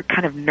off or you're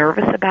kind of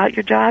nervous about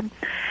your job.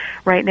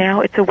 Right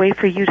now, it's a way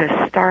for you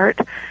to start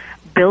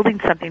building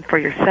something for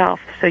yourself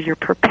so you're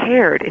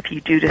prepared if you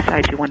do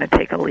decide you want to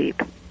take a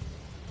leap.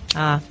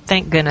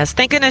 Thank goodness.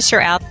 Thank goodness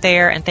you're out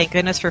there, and thank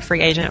goodness for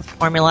Free Agent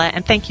Formula,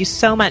 and thank you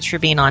so much for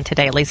being on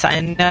today, Lisa.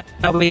 I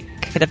know we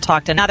could have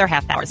talked another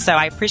half hour, so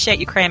I appreciate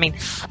you cramming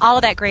all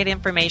of that great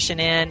information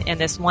in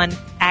this one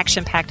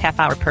action-packed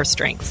half-hour Purse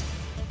Strings.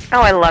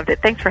 Oh, I loved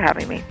it. Thanks for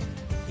having me.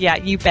 Yeah,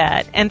 you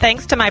bet. And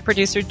thanks to my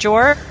producer,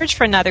 George,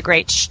 for another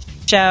great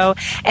show.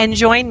 And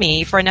join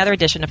me for another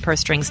edition of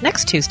Purse Strings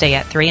next Tuesday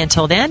at 3.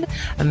 Until then,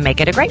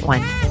 make it a great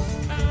one.